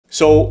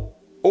So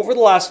over the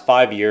last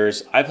 5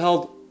 years, I've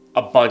held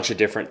a bunch of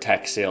different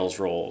tech sales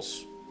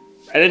roles.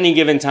 At any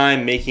given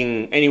time,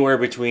 making anywhere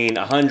between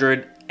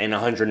 $100,000 and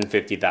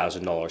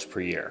 $150,000 per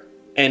year.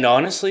 And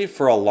honestly,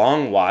 for a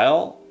long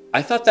while,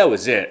 I thought that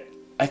was it.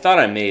 I thought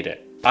I made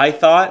it. I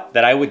thought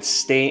that I would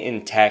stay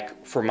in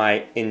tech for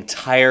my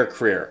entire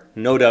career,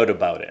 no doubt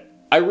about it.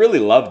 I really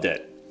loved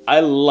it. I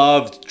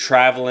loved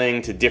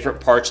traveling to different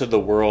parts of the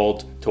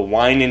world, to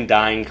wine and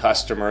dine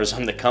customers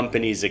on the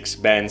company's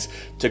expense,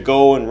 to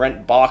go and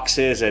rent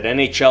boxes at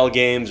NHL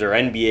games or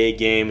NBA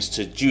games,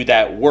 to do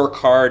that work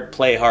hard,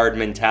 play hard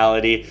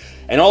mentality,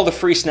 and all the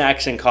free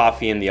snacks and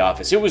coffee in the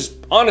office. It was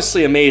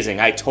honestly amazing.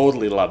 I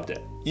totally loved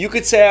it. You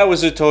could say I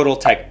was a total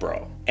tech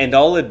bro, and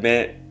I'll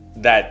admit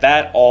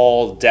that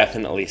all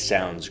definitely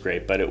sounds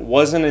great, but it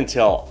wasn't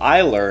until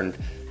I learned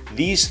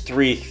these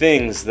three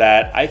things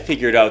that I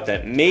figured out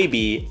that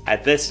maybe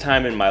at this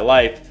time in my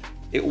life,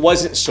 it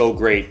wasn't so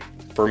great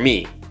for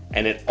me,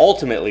 and it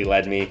ultimately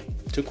led me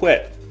to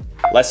quit.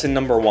 Lesson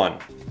number 1,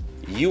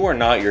 you are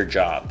not your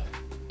job.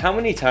 How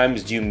many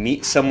times do you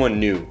meet someone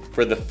new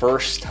for the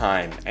first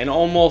time and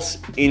almost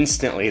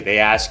instantly they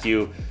ask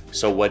you,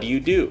 so what do you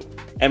do?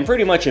 And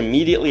pretty much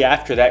immediately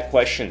after that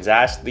question's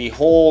asked, the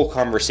whole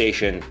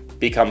conversation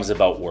becomes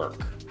about work.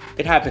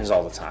 It happens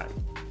all the time.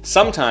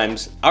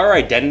 Sometimes our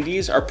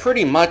identities are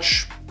pretty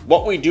much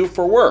what we do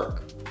for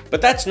work,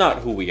 but that's not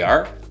who we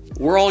are.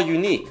 We're all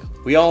unique.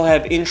 We all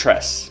have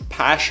interests,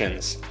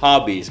 passions,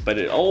 hobbies, but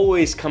it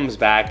always comes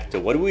back to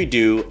what do we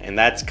do, and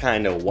that's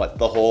kind of what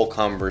the whole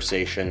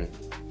conversation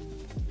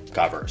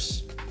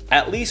covers.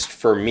 At least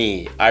for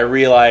me, I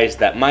realized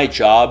that my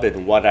job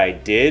and what I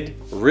did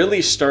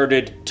really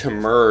started to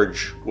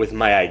merge with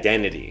my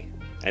identity,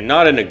 and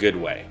not in a good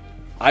way.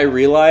 I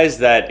realized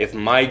that if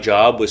my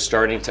job was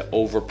starting to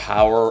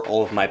overpower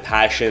all of my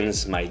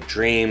passions, my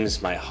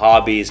dreams, my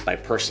hobbies, my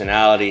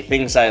personality,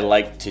 things I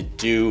like to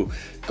do,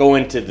 go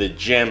into the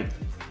gym,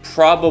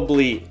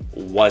 probably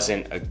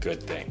wasn't a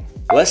good thing.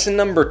 Lesson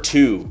number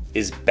 2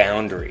 is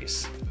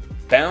boundaries.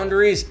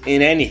 Boundaries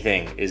in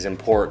anything is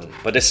important,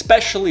 but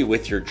especially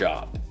with your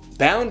job.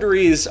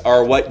 Boundaries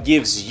are what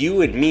gives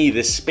you and me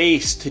the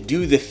space to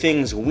do the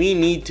things we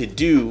need to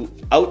do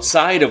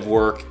outside of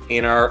work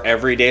in our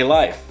everyday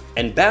life.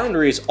 And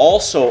boundaries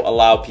also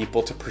allow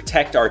people to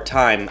protect our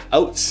time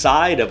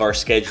outside of our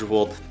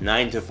scheduled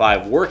 9 to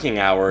 5 working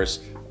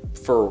hours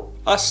for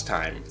us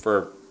time,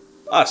 for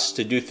us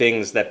to do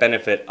things that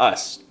benefit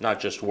us, not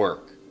just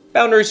work.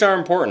 Boundaries are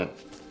important.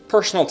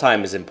 Personal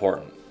time is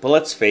important. But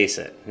let's face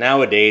it,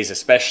 nowadays,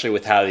 especially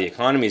with how the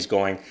economy is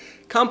going,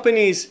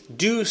 companies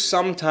do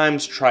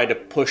sometimes try to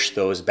push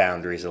those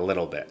boundaries a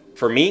little bit.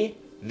 For me,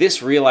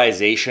 this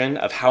realization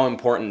of how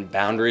important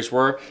boundaries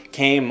were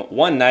came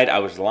one night. I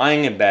was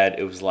lying in bed,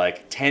 it was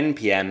like 10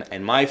 p.m.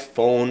 and my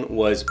phone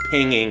was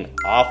pinging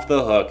off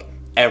the hook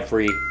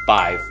every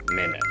 5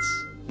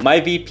 minutes.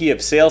 My VP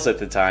of sales at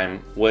the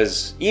time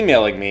was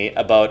emailing me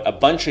about a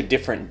bunch of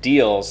different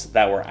deals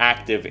that were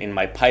active in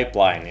my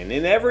pipeline. And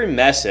in every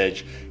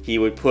message, he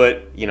would put,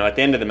 at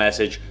the end of the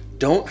message,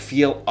 don't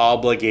feel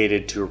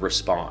obligated to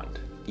respond.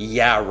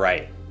 Yeah,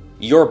 right.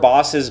 Your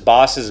boss's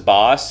boss's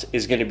boss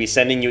is going to be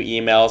sending you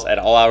emails at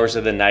all hours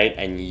of the night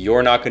and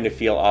you're not going to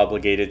feel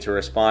obligated to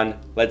respond.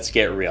 Let's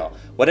get real.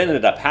 What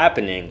ended up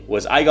happening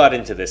was I got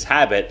into this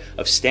habit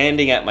of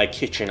standing at my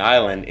kitchen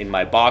island in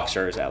my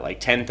boxers at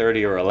like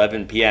 10:30 or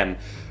 11 p.m.,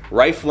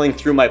 rifling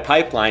through my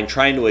pipeline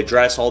trying to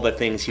address all the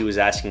things he was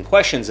asking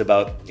questions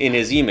about in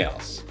his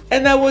emails.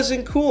 And that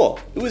wasn't cool.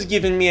 It was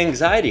giving me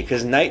anxiety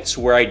because nights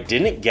where I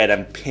didn't get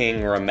a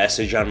ping or a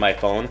message on my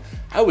phone,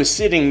 I was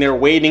sitting there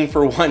waiting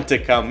for one to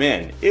come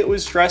in. It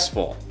was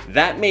stressful.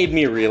 That made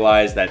me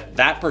realize that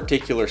that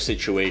particular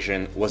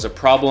situation was a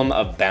problem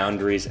of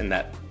boundaries and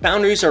that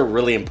boundaries are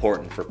really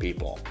important for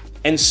people.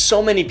 And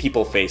so many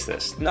people face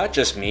this, not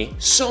just me.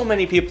 So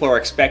many people are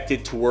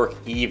expected to work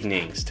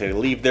evenings, to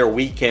leave their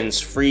weekends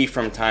free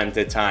from time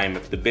to time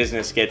if the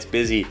business gets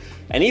busy.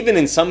 And even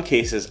in some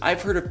cases,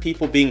 I've heard of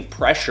people being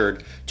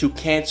pressured to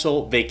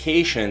cancel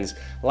vacations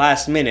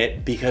last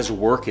minute because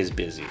work is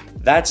busy.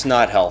 That's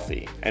not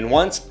healthy. And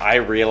once I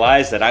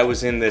realized that I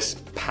was in this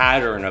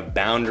pattern of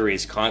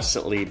boundaries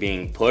constantly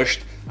being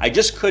pushed, I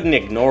just couldn't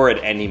ignore it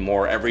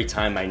anymore every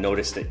time I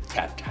noticed it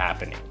kept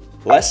happening.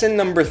 Lesson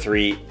number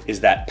 3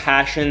 is that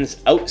passions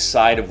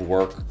outside of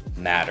work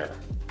matter.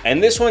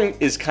 And this one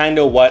is kind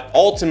of what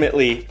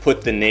ultimately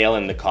put the nail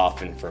in the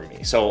coffin for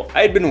me. So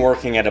I'd been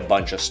working at a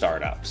bunch of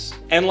startups.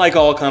 And like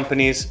all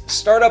companies,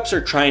 startups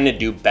are trying to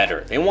do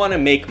better. They want to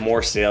make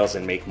more sales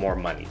and make more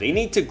money. They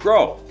need to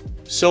grow.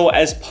 So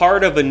as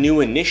part of a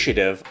new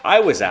initiative, I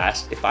was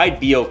asked if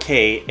I'd be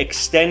okay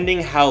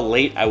extending how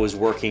late I was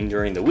working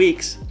during the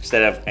weeks,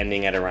 instead of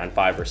ending at around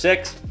 5 or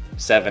 6,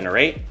 7 or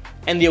 8,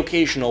 and the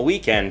occasional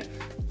weekend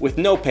with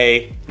no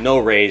pay, no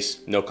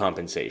raise, no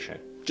compensation.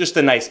 Just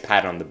a nice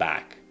pat on the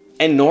back.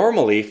 And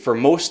normally, for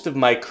most of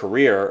my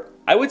career,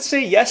 I would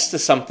say yes to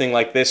something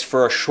like this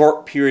for a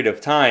short period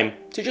of time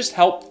to just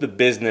help the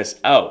business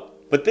out.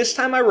 But this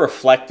time I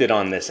reflected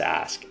on this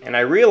ask and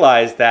I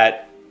realized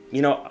that,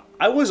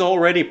 I was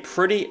already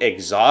pretty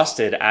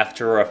exhausted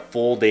after a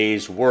full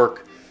day's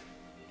work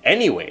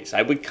anyways.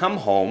 I would come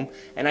home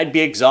and I'd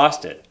be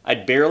exhausted.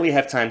 I'd barely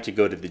have time to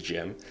go to the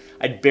gym.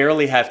 I'd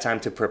barely have time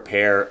to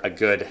prepare a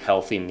good,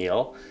 healthy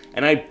meal.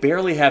 And I'd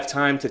barely have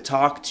time to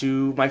talk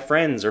to my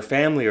friends or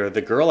family or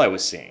the girl I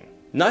was seeing.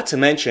 Not to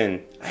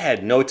mention, I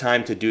had no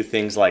time to do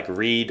things like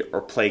read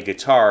or play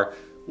guitar,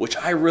 which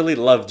I really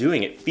love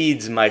doing. It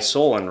feeds my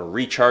soul and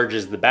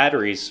recharges the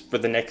batteries for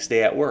the next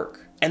day at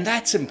work. And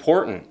that's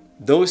important.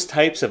 Those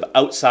types of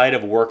outside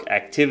of work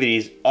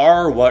activities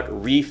are what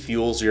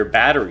refuels your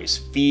batteries,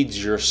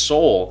 feeds your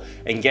soul,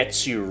 and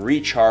gets you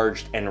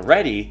recharged and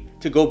ready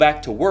to go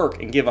back to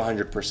work and give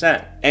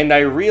 100%. And I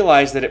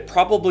realized that it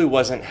probably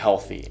wasn't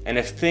healthy. And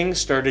if things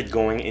started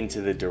going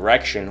into the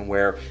direction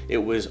where it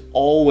was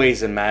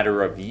always a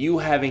matter of you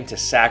having to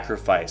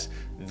sacrifice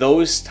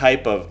those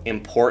type of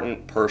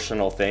important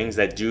personal things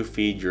that do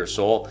feed your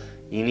soul,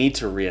 you need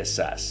to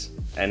reassess.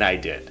 And I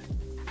did.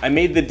 I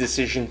made the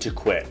decision to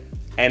quit.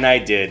 And I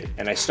did,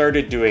 and I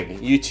started doing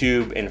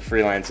YouTube and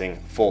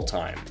freelancing full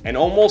time. And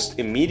almost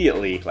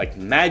immediately, like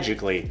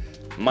magically,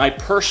 my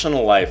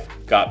personal life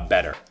got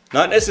better.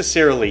 Not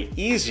necessarily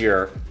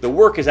easier, the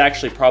work is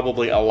actually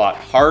probably a lot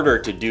harder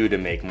to do to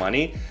make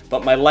money,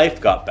 but my life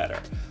got better.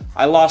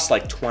 I lost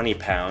like 20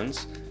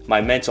 pounds.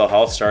 My mental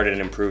health started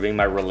improving,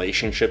 my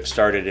relationships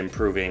started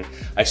improving.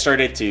 I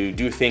started to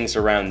do things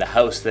around the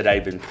house that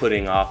I'd been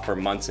putting off for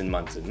months and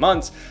months and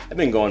months. I've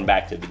been going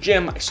back to the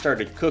gym, I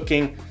started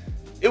cooking.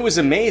 It was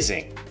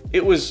amazing.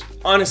 It was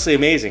honestly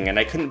amazing, and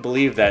I couldn't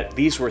believe that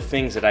these were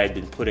things that I had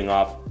been putting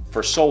off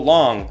for so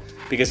long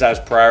because I was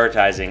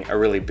prioritizing a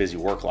really busy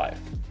work life.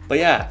 But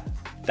yeah,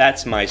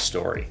 that's my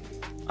story.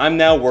 I'm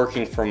now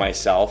working for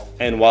myself,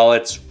 and while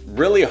it's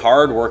really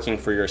hard working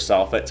for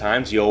yourself at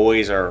times, you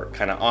always are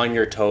kind of on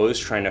your toes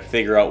trying to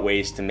figure out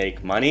ways to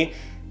make money.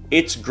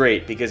 It's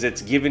great because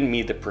it's given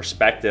me the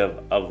perspective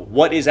of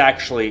what is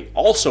actually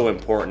also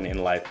important in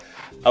life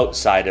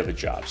outside of a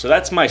job. So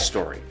that's my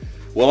story.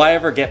 Will I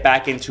ever get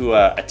back into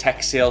a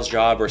tech sales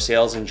job or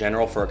sales in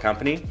general for a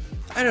company?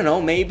 I don't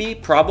know, maybe,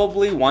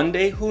 probably one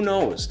day, who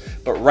knows?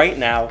 But right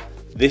now,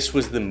 this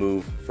was the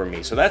move for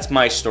me. So that's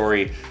my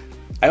story.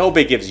 I hope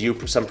it gives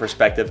you some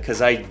perspective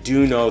because I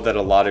do know that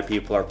a lot of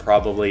people are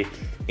probably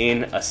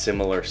in a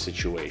similar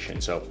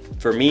situation. So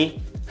for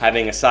me,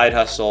 having a side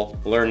hustle,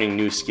 learning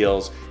new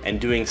skills,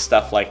 and doing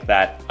stuff like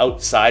that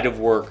outside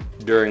of work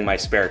during my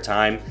spare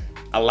time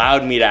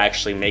allowed me to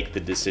actually make the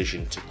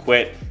decision to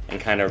quit and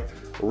kind of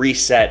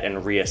reset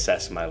and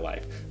reassess my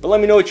life. But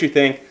let me know what you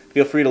think.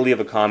 Feel free to leave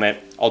a comment.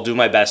 I'll do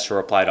my best to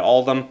reply to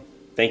all of them.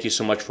 Thank you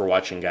so much for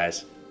watching,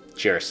 guys.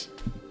 Cheers.